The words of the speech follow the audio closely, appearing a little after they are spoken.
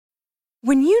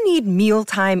When you need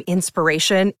mealtime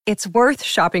inspiration, it's worth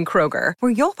shopping Kroger,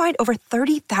 where you'll find over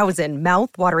 30,000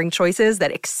 mouth-watering choices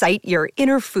that excite your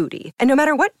inner foodie. And no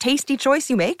matter what tasty choice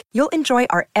you make, you'll enjoy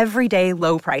our everyday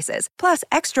low prices, plus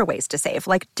extra ways to save,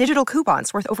 like digital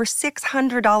coupons worth over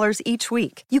 $600 each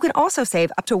week. You can also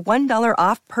save up to $1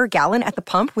 off per gallon at the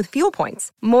pump with fuel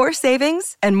points. More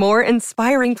savings and more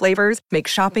inspiring flavors make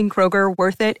shopping Kroger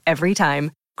worth it every time.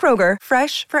 Kroger,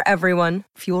 fresh for everyone.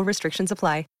 Fuel restrictions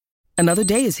apply. Another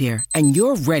day is here, and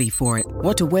you're ready for it.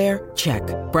 What to wear? Check.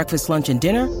 Breakfast, lunch, and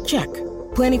dinner? Check.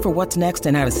 Planning for what's next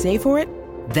and how to save for it?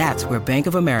 That's where Bank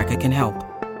of America can help.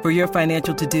 For your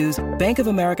financial to-dos, Bank of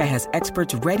America has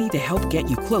experts ready to help get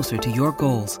you closer to your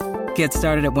goals. Get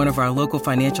started at one of our local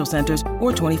financial centers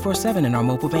or 24/7 in our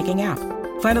mobile banking app.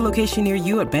 Find a location near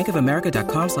you at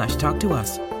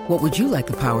bankofamerica.com/talktous. What would you like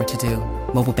the power to do?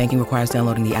 Mobile banking requires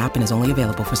downloading the app and is only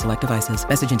available for select devices.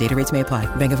 Message and data rates may apply.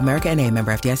 Bank of America N.A.,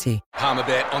 member FDIC.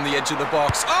 Palmerbet on the edge of the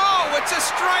box. Oh, it's a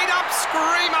straight-up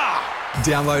screamer!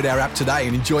 Download our app today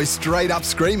and enjoy straight-up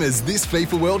screamers this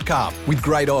FIFA World Cup with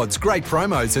great odds, great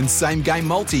promos and same-game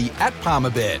multi at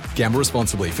Palmerbet. Gamble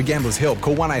responsibly. For Gamblers' Help,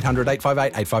 call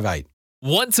 1-800-858-858.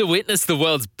 Want to witness the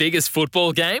world's biggest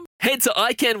football game? Head to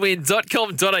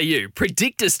iCanWin.com.au,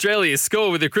 predict Australia's score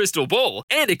with a crystal ball,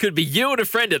 and it could be you and a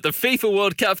friend at the FIFA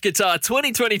World Cup Qatar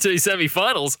 2022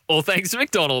 semi-finals, all thanks to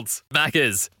McDonald's.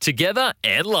 Maccas, together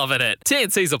and loving it.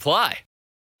 TNCs apply.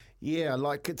 Yeah,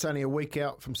 like it's only a week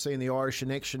out from seeing the Irish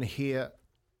in action here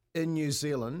in New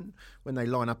Zealand when they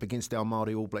line up against our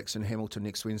Māori All Blacks in Hamilton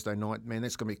next Wednesday night. Man,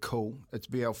 that's going to be cool. It's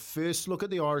be our first look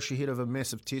at the Irish ahead of a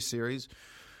massive test series.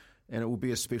 And it will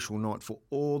be a special night for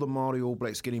all the Māori All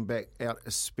Blacks getting back out,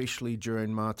 especially during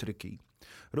Mātariki.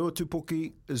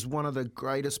 Ruatupoki is one of the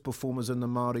greatest performers in the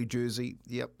Māori jersey.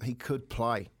 Yep, he could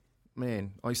play.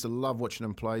 Man, I used to love watching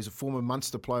him play. He's a former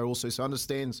Munster player also, so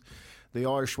understands the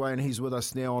Irish way, and he's with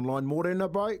us now online. Morena,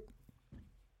 bro.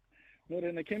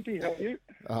 Morena, Kempy, how are you?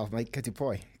 Oh, mate, kati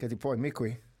pai, me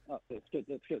koe. Oh, that's good.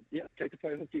 Yeah, take the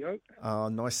play with you. Oh,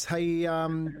 nice. Hey,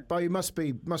 Bo, you must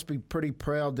be pretty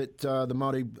proud that the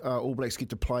Māori All Blacks get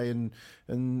to play in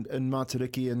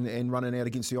Mātariki and running out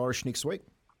against the Irish next week.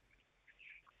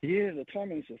 Yeah, the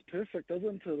timing's just perfect,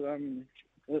 isn't it?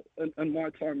 In my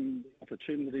time,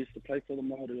 opportunities to play for the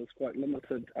Māori was quite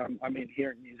limited.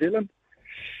 Here in New Zealand.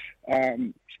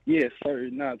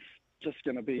 It's just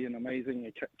going to be an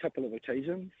amazing couple of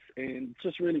occasions, and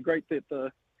just really great that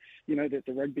the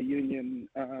rugby union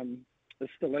is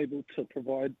still able to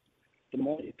provide the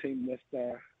Māori team with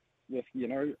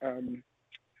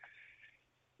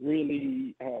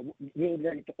really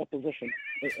world-ranked opposition.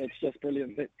 It's just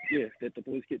brilliant that the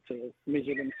boys get to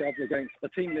measure themselves against a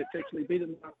team that's actually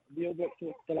beaten the All Blacks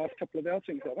for the last couple of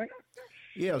outings, I think.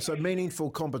 Yeah, so meaningful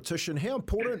competition. How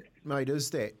important, mate, is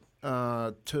that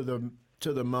to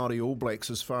the Māori All Blacks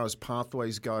as far as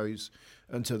pathways goes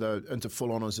into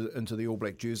full honours into the All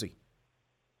Black jersey?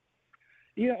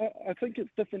 Yeah, I think it's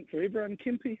different for everyone,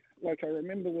 Kempy. Like, I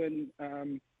remember when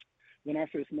I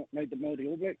first made the Māori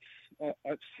All Blacks,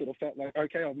 I sort of felt like,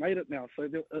 okay, I've made it now. So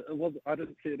I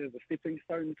didn't see it as a stepping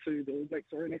stone to the All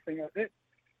Blacks or anything like that.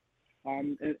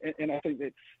 And I think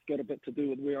that's got a bit to do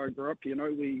with where I grew up. You know,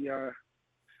 we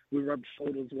rubbed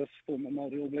shoulders with former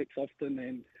Māori All Blacks often,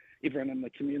 and everyone in the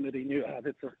community knew,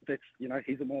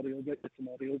 he's a Māori All Black, that's a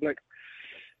Māori All Black.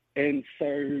 And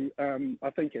so I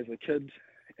think as a kid,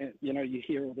 you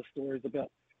hear all the stories about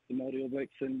the Māori All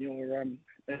Blacks in your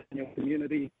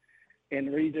community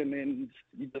and region, and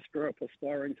you just grow up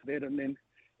aspiring to that. And then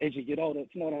as you get older,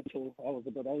 it's not until I was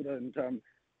a bit older and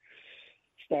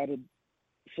started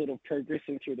sort of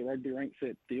progressing through the rugby ranks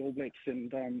at the All Blacks,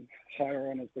 and higher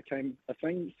honours became a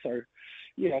thing. So,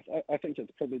 yeah, I think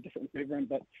it's probably different for everyone,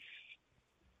 but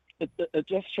it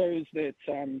just shows that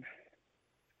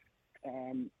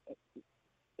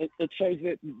it shows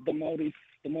that the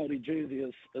Māori jersey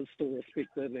is still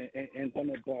respected and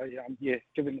honoured by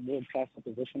given the world class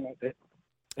opposition like that.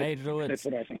 Hey, Rua, that's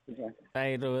what I think.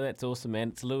 Hey, Rua, that's awesome, man.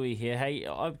 It's Louis here. Hey,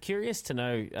 I'm curious to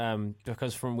know,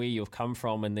 because from where you've come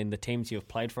from and then the teams you've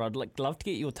played for, I'd love to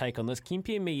get your take on this.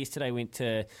 Kempy and me yesterday went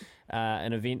to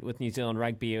an event with New Zealand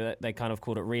Rugby. They kind of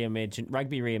called it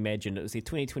Rugby Reimagined. It was their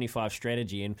 2025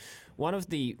 strategy, and one of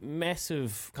the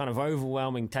massive kind of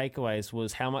overwhelming takeaways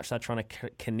was how much they're trying to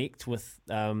connect with,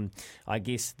 the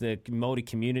Māori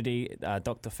community.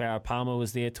 Dr. Farah Palmer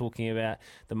was there talking about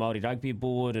the Māori Rugby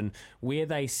Board and where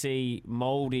they see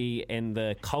Māori and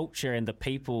the culture and the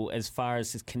people as far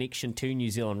as his connection to New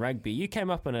Zealand rugby. You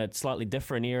came up in a slightly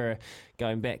different era,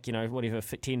 going back,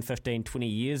 10, 15, 20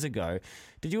 years ago.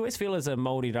 Did you always feel as a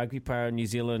Māori rugby player in New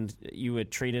Zealand, you were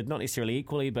treated not necessarily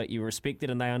equally, but you were respected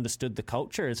and they understood the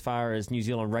culture as far as New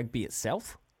Zealand rugby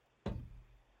itself?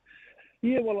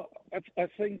 Yeah, well, I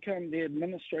think the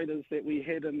administrators that we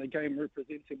had in the game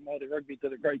representing Māori rugby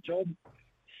did a great job.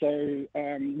 So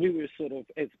we were sort of,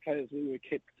 as players, we were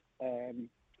kept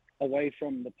away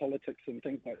from the politics and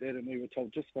things like that, and we were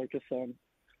told just focus on,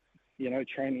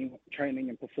 training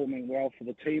and performing well for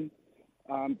the team.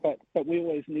 But we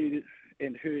always knew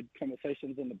and heard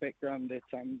conversations in the background that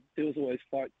there was always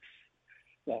fights.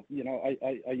 Well,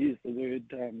 I use the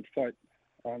word fight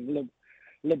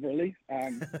liberally,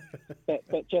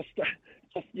 but just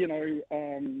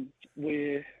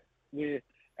where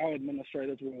our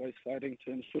administrators were always fighting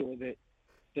to ensure that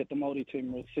the Māori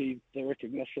team received the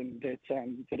recognition that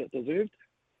it deserved.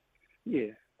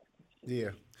 Yeah.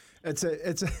 Yeah, it's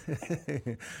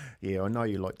yeah. I know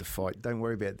you like to fight. Don't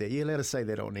worry about that. You're allowed to say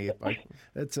that on air, mate.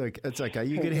 It's okay.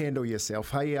 You can handle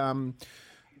yourself. Hey,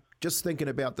 just thinking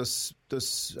about this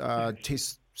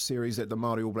test series that the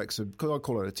Māori All Blacks have, because I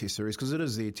call it a test series because it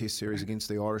is their test series against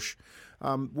the Irish.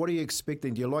 What are you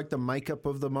expecting? Do you like the makeup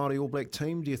of the Māori All Black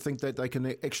team? Do you think that they can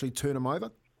actually turn them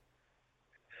over?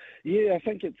 Yeah, I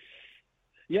think it's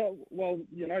Well,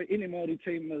 any Māori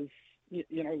team is.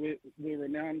 We're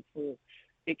renowned for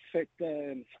X factor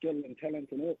and skill and talent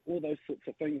and all those sorts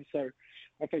of things. So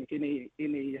I think any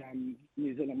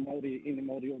New Zealand Māori, any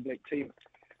Māori All Black team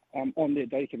on their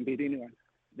day can beat anyone.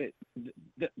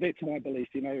 That's my belief.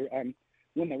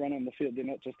 When they run on the field, they're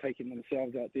not just taking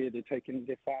themselves out there; they're taking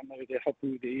their whānau, their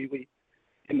hapu, their iwi,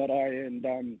 te marae, and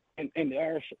the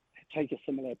Irish take a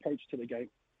similar approach to the game.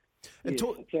 It's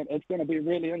going to be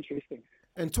really interesting.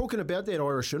 And talking about that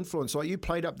Irish influence, like you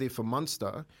played up there for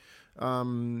Munster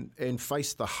and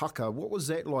faced the haka. What was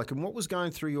that like, and what was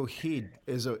going through your head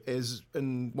as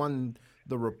in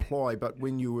the reply, but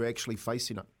when you were actually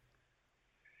facing it?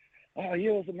 Oh yeah,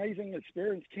 it was an amazing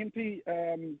experience, Kempi.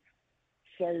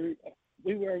 So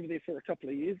we were over there for a couple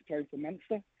of years playing for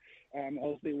Munster. I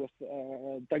was there with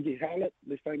Dougie Howlett,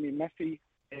 Lefemi Muffy,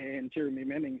 and Jeremy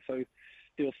Manning. So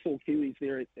there was 4 Kiwis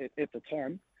there at the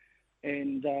time.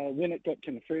 And when it got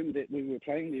confirmed that we were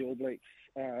playing the All Blacks,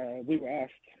 we were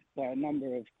asked by a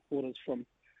number of supporters from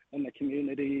in the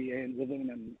community and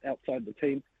within and outside the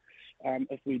team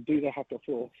if we do the haka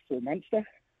for Munster.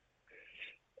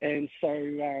 And so,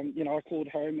 I called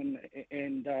home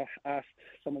and asked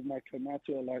some of my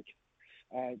kaumatua like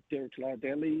Derek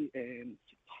Laudeli and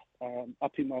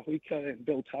Api Mahuika and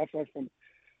Bill Tafa from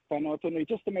Whanautunu,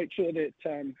 just to make sure that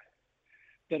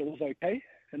it was okay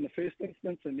in the first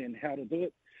instance, and then how to do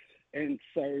it. And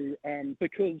so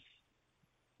because,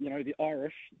 the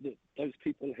Irish, those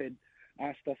people had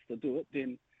asked us to do it,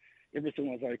 then everything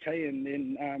was okay. And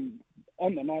then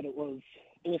on the night it was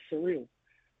surreal.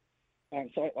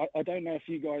 So I don't know if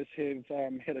you guys have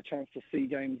had a chance to see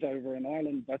games over in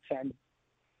Ireland, but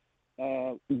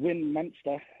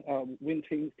when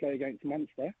teams play against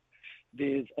Munster,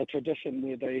 there's a tradition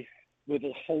where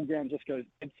the whole ground just goes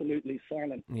absolutely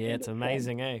silent. Yeah, it's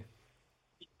amazing, eh?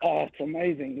 Oh, it's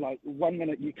amazing. Like 1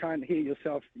 minute you can't hear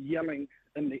yourself yelling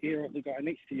in the ear of the guy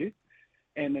next to you,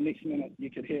 and the next minute you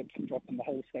could hear a pin drop in the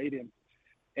whole stadium.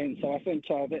 And so I think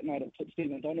that night it put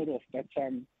Stephen Donald off. But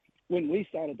when we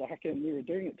started the haka and we were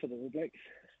doing it to the All Blacks,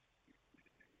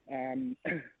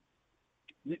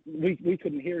 we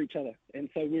couldn't hear each other. And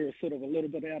so we were sort of a little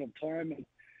bit out of time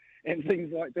and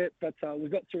things like that. But we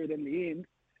got through it in the end.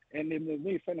 And then when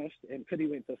we finished and Pity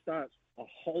went to start, a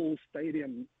whole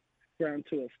stadium ground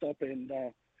to a stop, and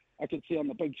I could see on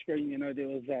the big screen,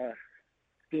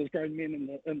 there was grown men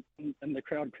in the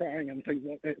crowd crying and things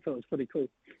like that. So it was pretty cool.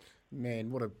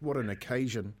 Man, what an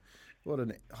occasion!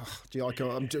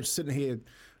 I'm just sitting here,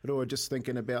 just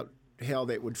thinking about how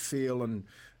that would feel, and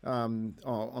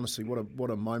honestly, what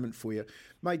a moment for you,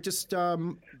 mate. Just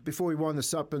before we wind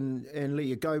this up and let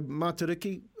you go,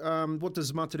 Matariki. What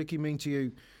does Matariki mean to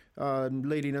you?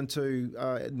 Leading into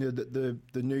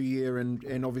the new year,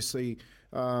 and obviously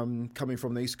coming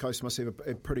from the East Coast must have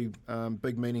a pretty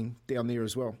big meaning down there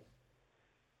as well.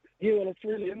 Yeah, well, it's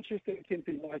really interesting,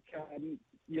 Kempi. Like,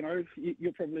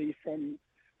 you're probably from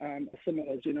a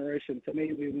similar generation to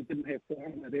me, where we didn't have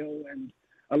Pohanga Reo, and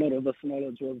a lot of this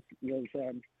knowledge was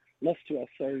lost to us.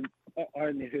 So I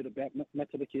only heard about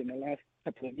Matariki in the last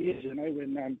couple of years,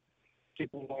 when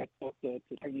people like Dr.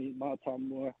 Tutangi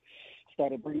Mātam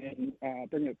started bringing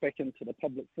it back into the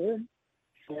public forum.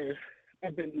 So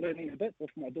I've been learning a bit with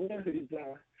my daughter, who's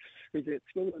at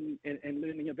school, and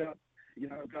learning about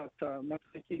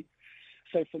Matariki.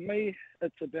 So for me,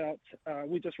 it's about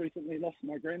we just recently lost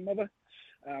my grandmother,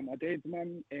 my dad's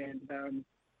mum, and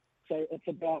so it's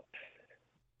about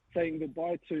saying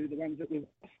goodbye to the ones that we've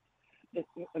lost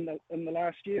in the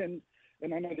last year. And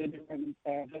I know that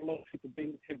a lot of people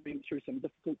have been through some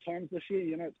difficult times this year.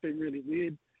 You know, it's been really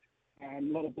weird. A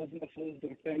lot of businesses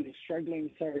and families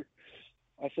struggling. So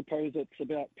I suppose it's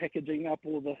about packaging up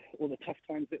all the tough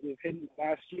times that we've had in the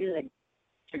last year and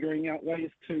figuring out ways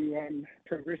to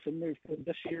progress and move forward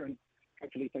this year, and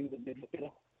hopefully things will be a bit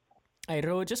better. Hey,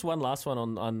 Roa, just one last one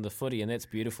on the footy, and that's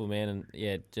beautiful, man. And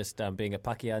yeah, just being a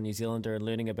Pākehā New Zealander and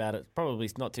learning about it, probably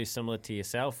not too similar to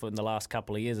yourself in the last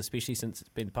couple of years, especially since it's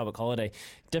been a public holiday.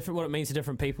 What it means to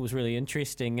different people is really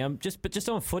interesting. Just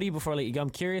on footy, before I let you go,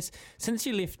 I'm curious, since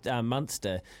you left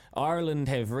Munster, Ireland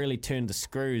have really turned the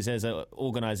screws as an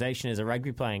organisation, as a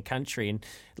rugby playing country, and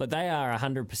like they are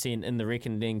 100% in the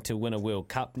reckoning to win a World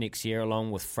Cup next year, along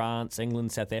with France,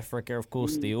 England, South Africa, of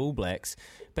course, the All Blacks.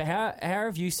 But how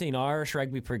have you seen Irish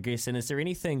rugby progress, and is there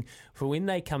anything for when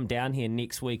they come down here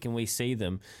next week and we see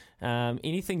them,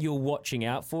 anything you're watching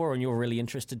out for and you're really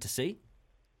interested to see?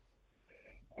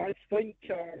 I think,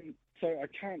 so I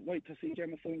can't wait to see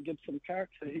Jamison Gibson Park.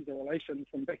 So he's a relation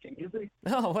from back in Gizzy.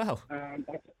 Oh, wow.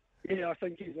 I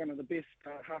think he's one of the best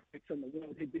halfbacks in the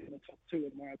world. He'd be in the top two,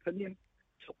 in my opinion,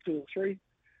 top 2 or 3.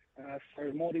 So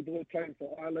Māori boy playing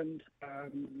for Ireland.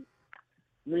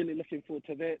 Really looking forward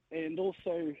to that. And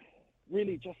also,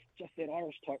 really just that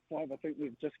Irish type 5. I think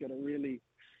we've just got to really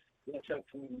watch out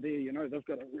for them there. You know, they've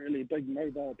got a really big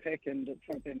mobile pack, and it's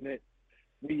something that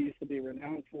we used to be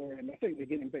renowned for, and I think we're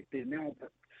getting back there now.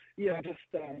 But yeah,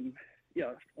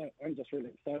 I'm just really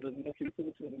excited and looking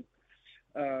forward to them.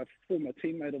 Former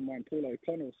teammate of mine, Paul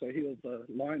O'Connell, so he was the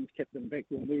Lions captain back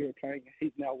when we were playing.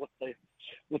 He's now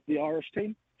with the Irish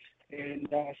team, and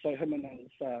so him and his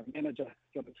manager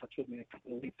got in touch with me a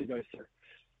couple of weeks ago. So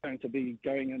going to be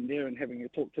going in there and having a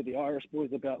talk to the Irish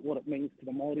boys about what it means to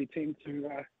the Māori team to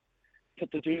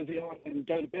put the jersey on and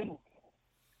go to battle.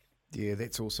 Yeah,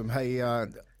 that's awesome. Hey, I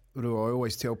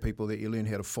always tell people that you learn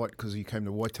how to fight because you came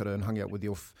to Waitara and hung out with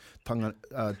your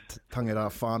tangata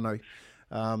whānau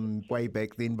way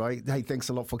back then, mate. Hey, thanks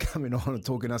a lot for coming on and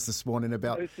talking to us this morning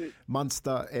about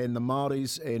Munster and the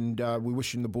Māoris, and we're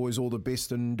wishing the boys all the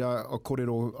best, and a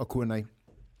kōrero a kua.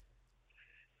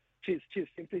 Cheers,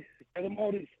 Kempy. Go the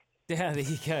Māoris. Yeah, there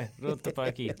you go.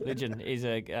 Rotapaki, legend. He's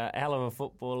a hell of a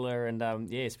footballer, and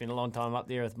spent a long time up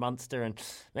there with Munster. And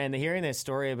man, hearing that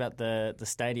story about the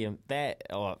stadium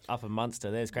up in Munster,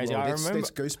 that's crazy. Well,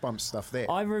 that's goosebumps stuff. There,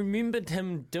 I remembered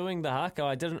him doing the haka.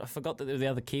 I forgot that there were the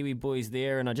other Kiwi boys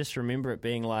there, and I just remember it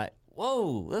being like,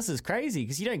 whoa, this is crazy,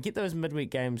 because you don't get those midweek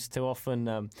games too often.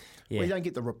 Well, you don't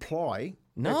get the reply.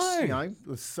 No,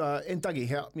 with and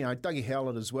Dougie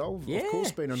Howlett as well. Yeah, of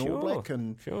course, being an All Black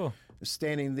and sure.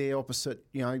 Standing there opposite,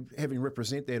 having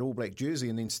represent that All Black jersey,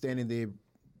 and then standing there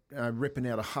ripping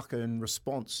out a haka in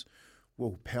response.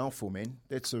 Well, powerful, man.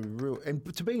 That's a real. And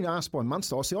to being asked by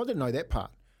Munster, I didn't know that part.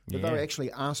 But they were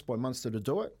actually asked by Munster to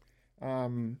do it.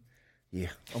 I'm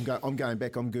going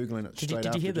back. I'm googling it.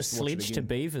 Did you hear the sledge to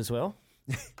Beeve as well?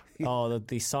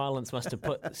 The silence must have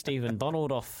put Stephen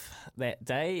Donald off that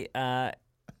day.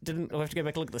 We'll have to go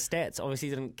back and look at the stats. Obviously,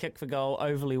 didn't kick for goal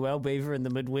overly well, Beaver, in the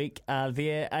midweek.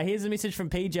 Here's a message from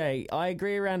PJ. I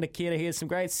agree around Akira. He has some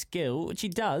great skill, which he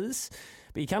does,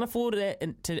 but you can't afford it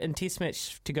in Test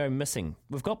match to go missing.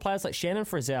 We've got players like Shannon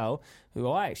Frizzell, who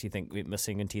I actually think went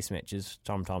missing in Test matches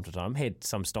time to time, had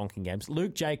some stonking games.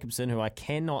 Luke Jacobson, who I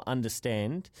cannot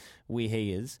understand where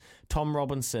he is. Tom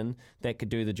Robinson, that could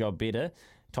do the job better.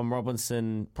 Tom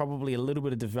Robinson, probably a little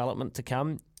bit of development to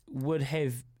come. Would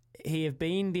he have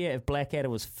been there if Blackadder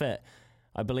was fit?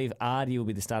 I believe Ardy will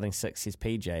be the starting 6, says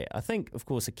PJ. I think, of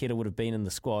course, Akita would have been in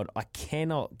the squad. I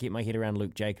cannot get my head around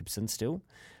Luke Jacobson still.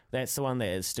 That's the one that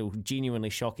is still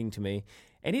genuinely shocking to me.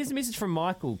 And here's a message from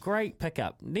Michael. Great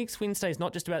pickup. Next Wednesday is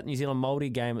not just about the New Zealand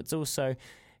Māori game. It's also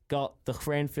got the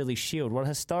Ranfurly Shield. What a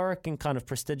historic and kind of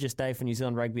prestigious day for New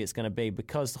Zealand rugby it's going to be,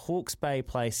 because the Hawke's Bay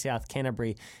play South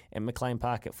Canterbury at McLean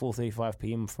Park at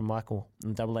 4:35pm from Michael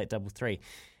in 8833.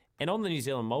 And on the New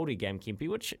Zealand Māori game, Kempy,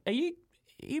 which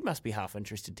you must be half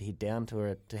interested to head down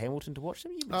to Hamilton to watch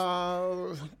them.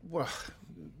 Well,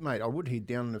 mate, I would head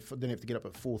down if I didn't have to get up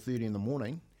at 4:30 in the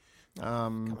morning.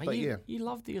 You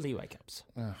love the early wake ups.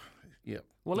 Yeah.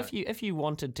 Well, no. if you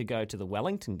wanted to go to the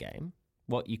Wellington game,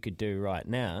 what you could do right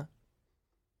now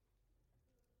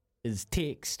is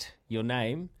text your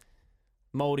name,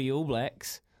 Māori All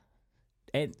Blacks,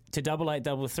 to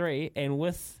 8833, and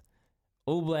with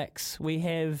All Blacks we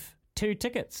have 2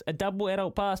 tickets, a double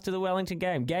adult pass to the Wellington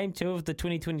game. Game 2 of the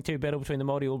 2022 battle between the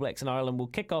Māori All Blacks and Ireland will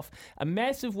kick off a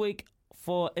massive week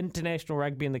for international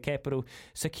rugby in the capital.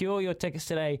 Secure your tickets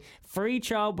today. Free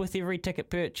child with every ticket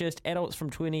purchased. Adults from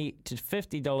 $20 to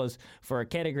 $50 for a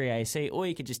Category AC. Or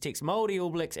you could just text Māori All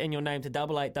Blacks and your name to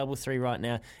 8833 right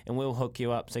now and we'll hook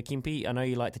you up. So Kempi, I know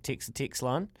you like to text the text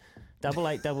line.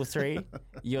 8833,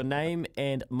 your name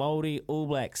and Māori All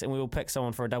Blacks, and we will pick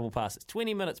someone for a double pass. It's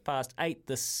 20 minutes past 8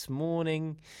 this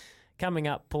morning. Coming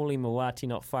up, Paulie Mawati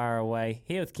not far away.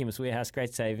 Here with Chemist Warehouse,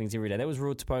 great savings every day. That was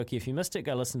Rua Tupoki. If you missed it,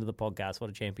 go listen to the podcast.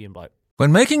 What a champion bloke.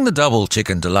 When making the double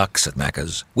chicken deluxe at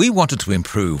Macca's, we wanted to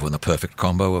improve on the perfect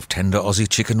combo of tender Aussie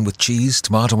chicken with cheese,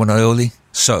 tomato and aioli.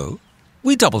 So,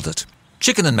 we doubled it.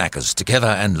 Chicken and Macca's, together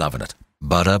and loving it.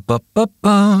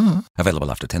 Ba-da-ba-ba-ba.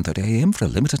 Available after 10:30 a.m. for a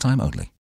limited time only.